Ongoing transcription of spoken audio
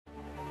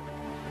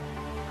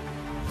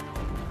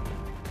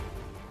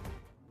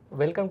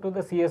Welcome to the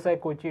CSI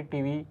Kochi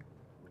TV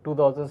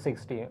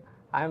 2016.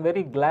 I am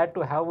very glad to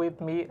have with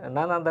me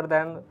none other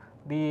than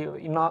the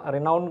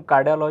renowned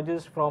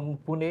cardiologist from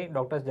Pune,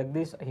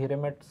 Dr.JS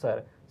Hiremath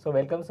sir. So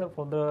welcome sir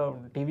for the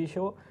TV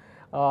show.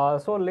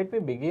 So let me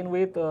begin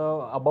with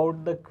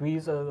about the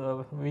quiz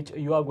which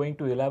you are going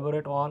to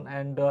elaborate on,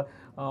 and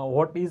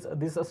what is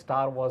this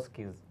Star Wars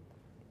quiz?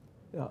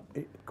 Yeah,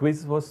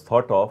 quiz was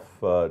thought of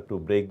to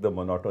break the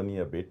monotony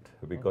a bit,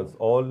 because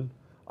all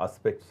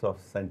aspects of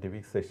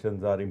scientific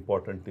sessions are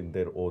important in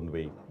their own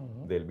way.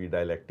 There'll be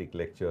dialectic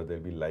lecture,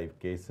 there'll be live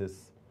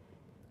cases,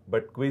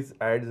 but quiz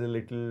adds a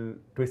little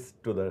twist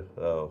to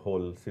the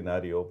whole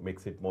scenario,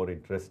 makes it more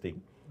interesting.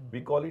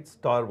 We call it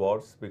Star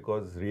Wars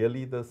because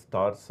really the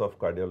stars of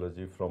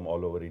cardiology from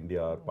all over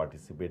India are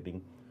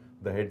participating.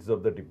 The heads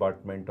of the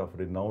department of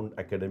renowned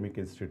academic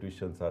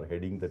institutions are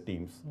heading the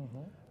teams,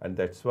 and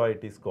that's why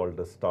it is called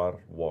the Star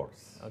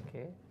Wars.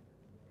 Okay.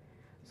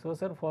 So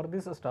sir, for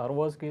this Star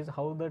Wars quiz,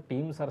 how the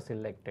teams are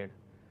selected?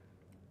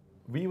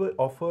 We were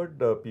offered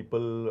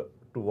people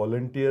to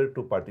volunteer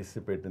to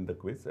participate in the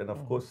quiz, and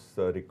of course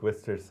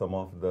requested some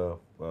of the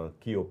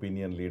key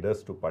opinion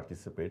leaders to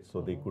participate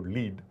so they could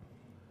lead.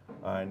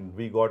 And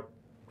we got,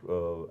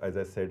 as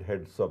I said,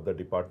 heads of the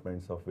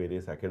departments of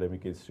various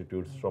academic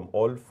institutes from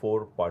all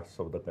 4 parts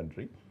of the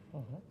country.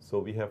 So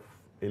we have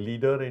a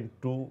leader and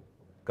 2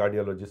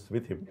 cardiologists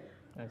with him.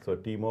 Okay. So a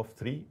team of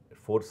 3,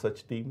 4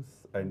 such teams,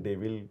 and they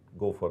will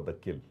go for the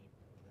kill.